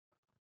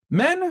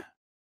Men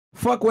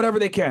fuck whatever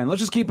they can. Let's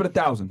just keep it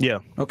 1,000. Yeah.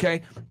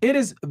 Okay. It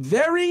is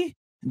very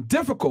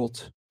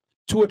difficult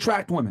to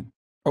attract women.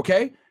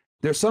 Okay.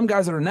 There's some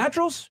guys that are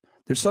naturals.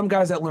 There's some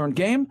guys that learn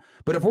game.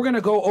 But if we're going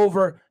to go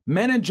over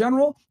men in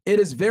general, it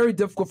is very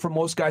difficult for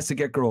most guys to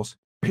get girls,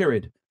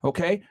 period.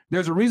 Okay.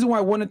 There's a reason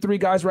why 1 in 3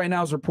 guys right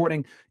now is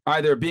reporting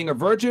either being a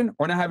virgin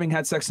or not having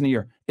had sex in a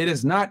year. It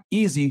is not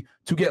easy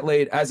to get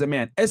laid as a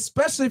man,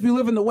 especially if you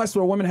live in the West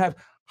where women have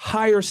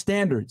higher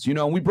standards. You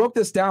know, and we broke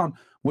this down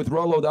with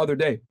Rolo the other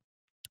day.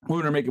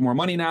 Women are making more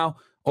money now,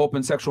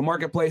 open sexual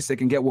marketplace. They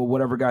can get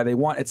whatever guy they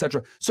want,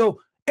 etc.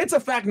 So it's a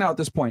fact now at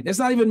this point. It's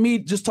not even me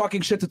just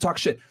talking shit to talk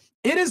shit.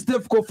 It is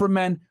difficult for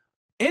men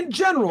in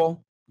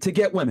general to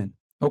get women,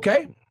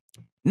 okay?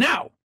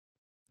 Now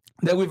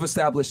that we've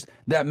established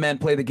that men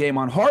play the game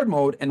on hard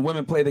mode and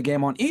women play the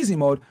game on easy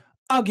mode,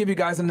 I'll give you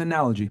guys an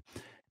analogy.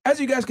 As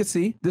you guys can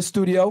see, this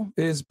studio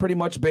is pretty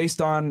much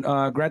based on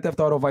Grand Theft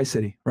Auto Vice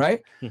City,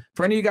 right?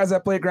 For any of you guys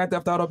that played Grand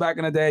Theft Auto back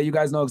in the day, you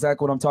guys know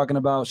exactly what I'm talking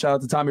about. Shout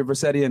out to Tommy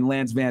Vercetti and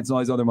Lance Vance and all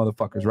these other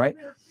motherfuckers, right?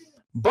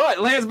 But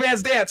Lance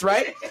Vance dance,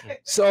 right?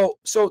 So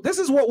this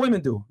is what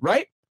women do,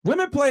 right?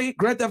 Women play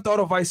Grand Theft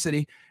Auto Vice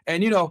City,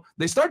 and, you know,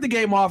 they start the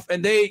game off,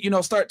 and they, you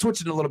know, start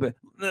twitching a little bit.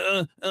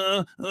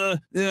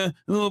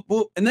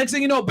 And next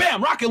thing you know,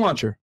 bam, rocket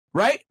launcher,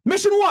 right?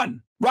 Mission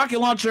 1, rocket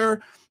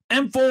launcher,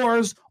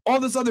 M4s, all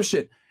this other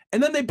shit.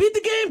 And then they beat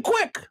the game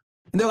quick.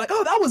 And they're like,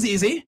 oh, that was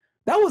easy.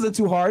 That wasn't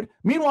too hard.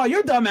 Meanwhile,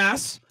 your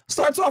dumbass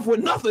starts off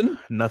with nothing.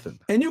 Nothing.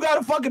 And you got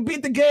to fucking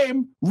beat the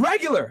game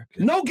regular.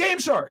 No Game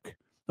Shark.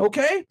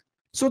 Okay?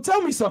 So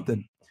tell me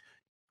something.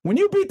 When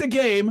you beat the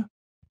game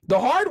the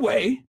hard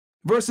way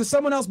versus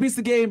someone else beats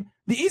the game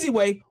the easy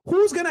way,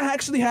 who's going to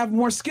actually have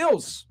more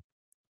skills?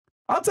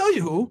 I'll tell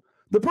you who.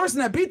 The person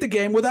that beat the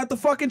game without the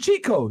fucking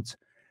cheat codes.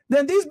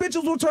 Then these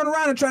bitches will turn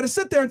around and try to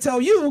sit there and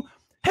tell you,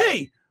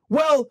 hey,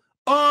 well,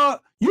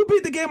 you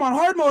beat the game on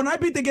hard mode and I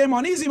beat the game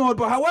on easy mode,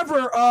 but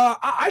however,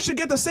 I should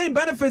get the same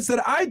benefits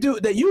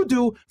that you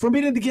do from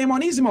beating the game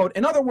on easy mode.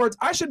 In other words,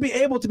 I should be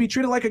able to be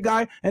treated like a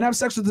guy and have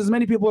sex with as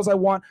many people as I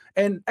want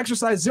and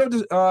exercise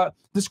zero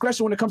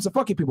discretion when it comes to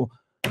fucking people.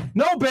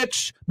 No,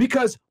 bitch,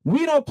 because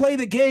we don't play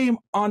the game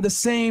on the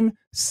same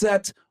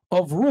set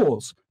of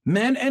rules.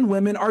 Men and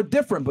women are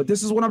different, but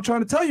this is what I'm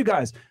trying to tell you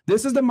guys.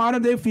 This is the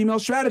modern day female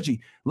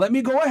strategy. Let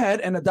me go ahead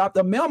and adopt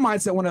a male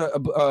mindset when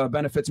it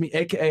benefits me,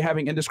 aka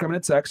having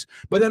indiscriminate sex,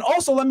 but then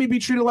also let me be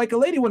treated like a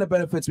lady when it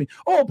benefits me.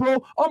 Oh,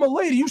 bro, I'm a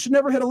lady. You should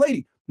never hit a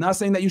lady. Not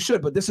saying that you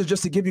should, but this is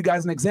just to give you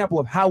guys an example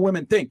of how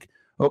women think.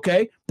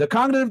 Okay, the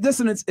cognitive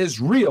dissonance is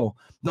real.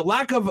 The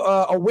lack of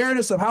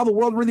awareness of how the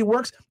world really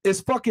works is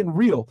fucking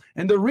real.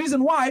 And the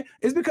reason why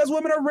is because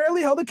women are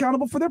rarely held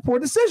accountable for their poor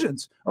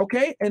decisions.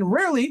 Okay, and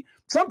rarely,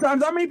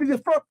 sometimes I may be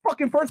the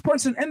fucking first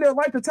person in their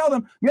life to tell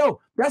them,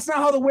 yo, that's not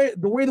how the way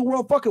the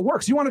world fucking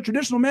works. You want a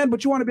traditional man,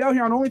 but you want to be out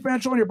here on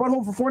OnlyFans showing your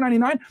butthole for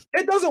 $4.99?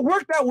 It doesn't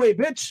work that way,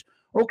 bitch.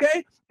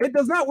 Okay, it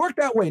does not work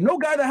that way. No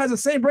guy that has the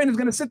same brain is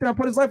going to sit there and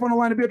put his life on the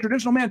line to be a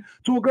traditional man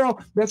to a girl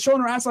that's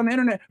showing her ass on the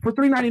internet for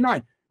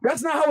 $3.99.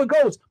 That's not how it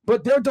goes.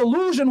 But their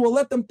delusion will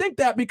let them think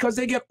that because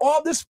they get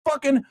all this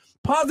fucking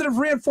positive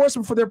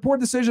reinforcement for their poor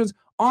decisions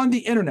on the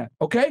internet.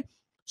 Okay?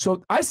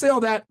 So I say all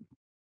that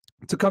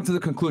to come to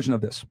the conclusion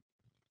of this.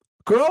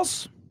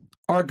 Girls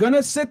are going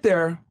to sit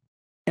there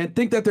and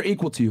think that they're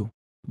equal to you.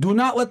 Do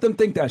not let them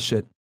think that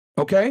shit.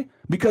 Okay?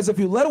 Because if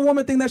you let a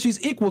woman think that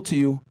she's equal to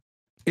you,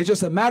 it's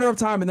just a matter of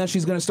time and then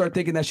she's going to start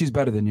thinking that she's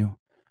better than you.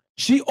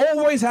 She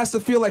always has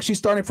to feel like she's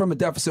starting from a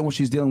deficit when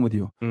she's dealing with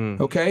you,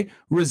 okay?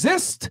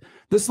 Resist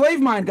the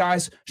slave mind,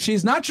 guys.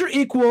 She's not your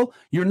equal.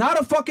 You're not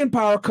a fucking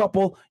power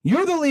couple.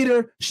 You're the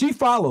leader. She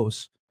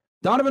follows.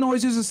 Donovan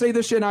always used to say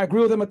this shit, and I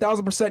agree with him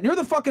 1,000%. You're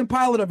the fucking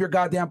pilot of your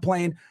goddamn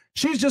plane.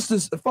 She's just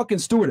a fucking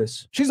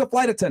stewardess. She's a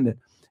flight attendant.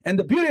 And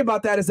the beauty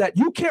about that is that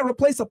you can't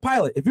replace a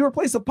pilot. If you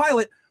replace a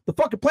pilot, the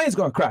fucking plane's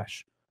going to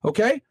crash,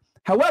 okay?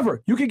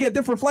 However, you can get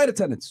different flight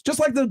attendants, just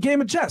like the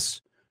game of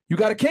chess. You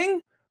got a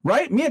king,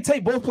 right? Me and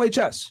Tate both play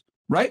chess,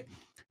 right?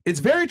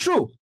 It's very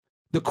true.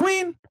 The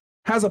queen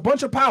has a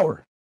bunch of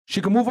power.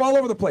 She can move all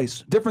over the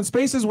place, different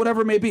spaces,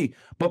 whatever it may be.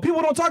 But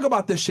people don't talk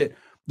about this shit.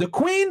 The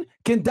queen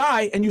can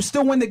die and you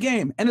still win the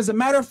game. And as a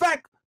matter of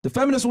fact, the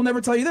feminists will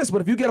never tell you this,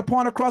 but if you get a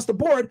pawn across the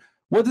board,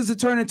 what does it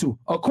turn into?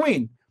 A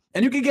queen.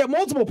 And you can get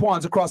multiple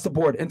pawns across the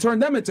board and turn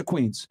them into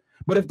queens.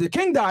 But if the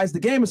king dies, the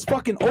game is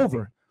fucking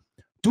over.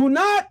 Do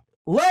not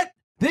let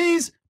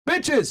these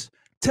bitches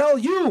tell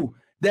you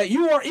that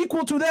you are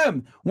equal to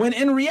them, when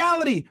in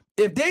reality,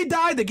 if they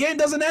die, the game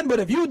doesn't end,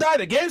 but if you die,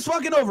 the game's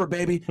fucking over,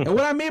 baby. And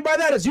what I mean by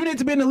that is you need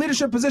to be in a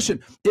leadership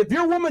position. If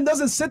your woman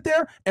doesn't sit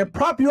there and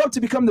prop you up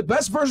to become the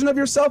best version of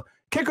yourself,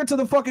 kick her to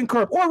the fucking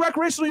curb, or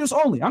recreational use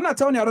only. I'm not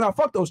telling you how to not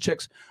fuck those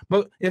chicks,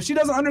 but if she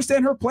doesn't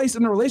understand her place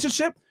in the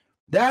relationship,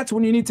 that's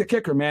when you need to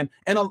kick her, man.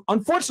 And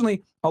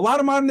unfortunately, a lot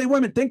of modern day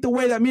women think the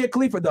way that Mia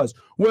Khalifa does.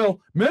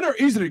 Well, men are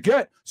easy to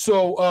get,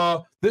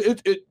 so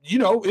it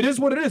is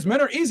what it is.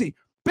 Men are easy.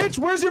 Bitch,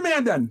 where's your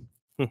man then?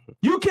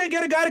 You can't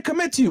get a guy to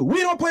commit to you. We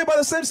don't play by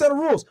the same set of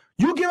rules.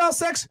 You give out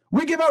sex,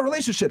 we give out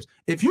relationships.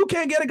 If you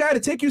can't get a guy to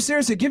take you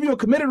seriously, give you a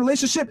committed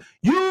relationship,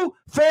 you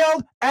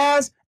failed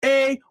as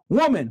a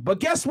woman. But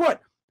guess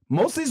what?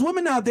 Most of these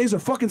women nowadays are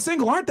fucking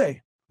single, aren't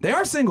they? They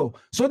are single.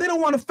 So they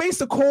don't want to face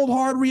the cold,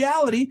 hard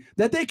reality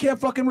that they can't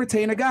fucking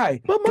retain a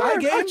guy. But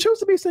Mark, I choose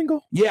to be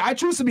single. Yeah, I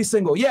choose to be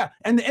single. Yeah.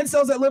 And the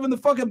incels that live in the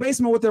fucking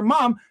basement with their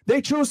mom,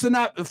 they choose to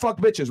not fuck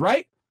bitches,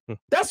 right?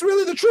 That's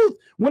really the truth.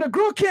 When a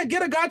girl can't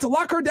get a guy to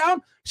lock her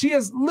down, she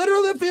is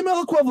literally the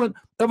female equivalent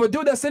of a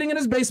dude that's sitting in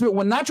his basement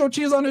with nacho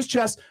cheese on his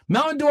chest,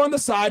 Mountain Dew on the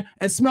side,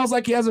 and smells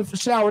like he hasn't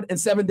showered in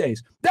 7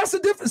 days. That's the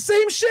difference.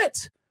 Same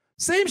shit.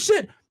 Same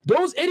shit.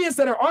 Those idiots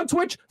that are on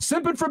Twitch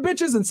simping for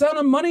bitches and selling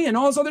them money and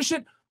all this other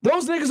shit,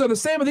 those niggas are the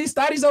same as these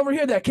thotties over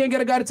here that can't get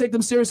a guy to take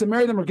them serious and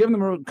marry them or give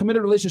them a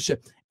committed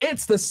relationship.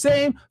 It's the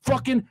same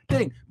fucking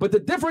thing. But the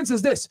difference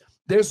is this.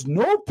 There's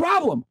no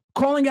problem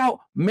calling out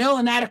male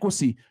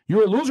inadequacy.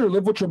 You're a loser,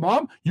 live with your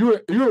mom.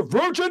 You're a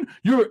virgin.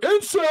 You're an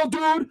incel,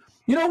 dude.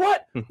 You know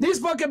what? These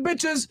fucking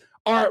bitches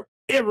are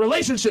in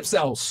relationship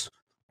cells.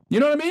 You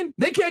know what I mean?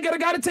 They can't get a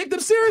guy to take them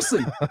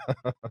seriously.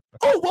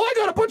 Oh, well, I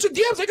got a bunch of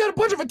DMs. I got a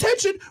bunch of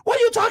attention. What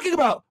are you talking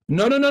about?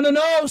 No,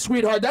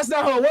 sweetheart. That's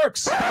not how it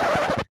works.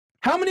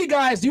 How many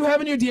guys do you have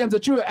in your DMs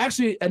that you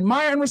actually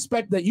admire and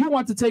respect that you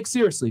want to take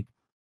seriously?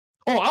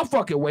 Oh, I'll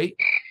fucking wait.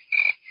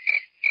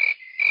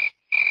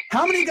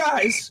 How many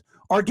guys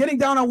are getting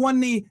down on one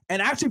knee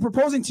and actually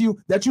proposing to you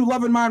that you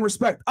love, admire, and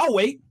respect? I'll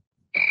wait.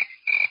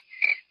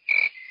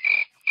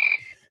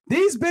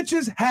 These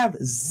bitches have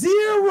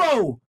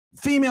zero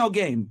female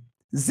game.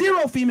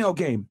 Zero female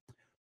game.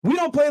 We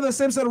don't play the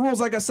same set of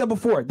rules like I said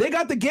before. They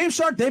got the Game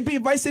Shark. They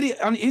beat Vice City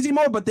on easy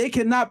mode, but they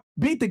cannot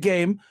beat the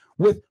game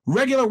with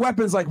regular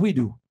weapons like we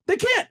do. They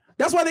can't.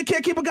 That's why they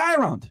can't keep a guy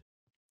around.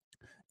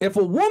 If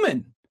a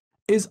woman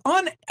is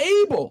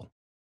unable,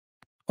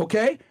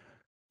 okay,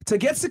 to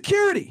get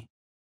security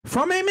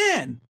from a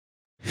man,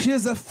 she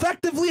is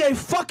effectively a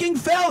fucking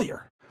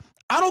failure.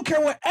 I don't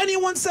care what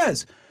anyone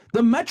says.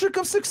 The metric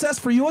of success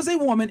for you as a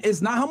woman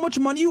is not how much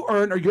money you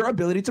earn or your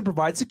ability to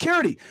provide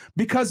security,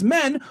 because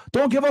men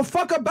don't give a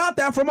fuck about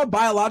that from a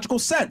biological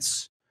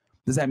sense.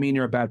 Does that mean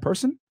you're a bad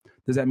person?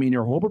 Does that mean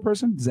you're a horrible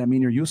person? Does that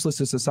mean you're useless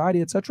to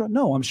society, etc.?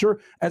 No, I'm sure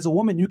as a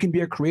woman, you can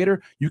be a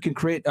creator. You can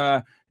create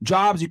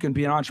jobs. You can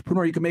be an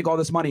entrepreneur. You can make all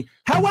this money.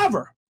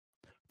 However,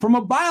 from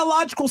a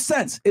biological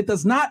sense, it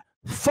does not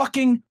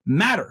fucking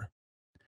matter.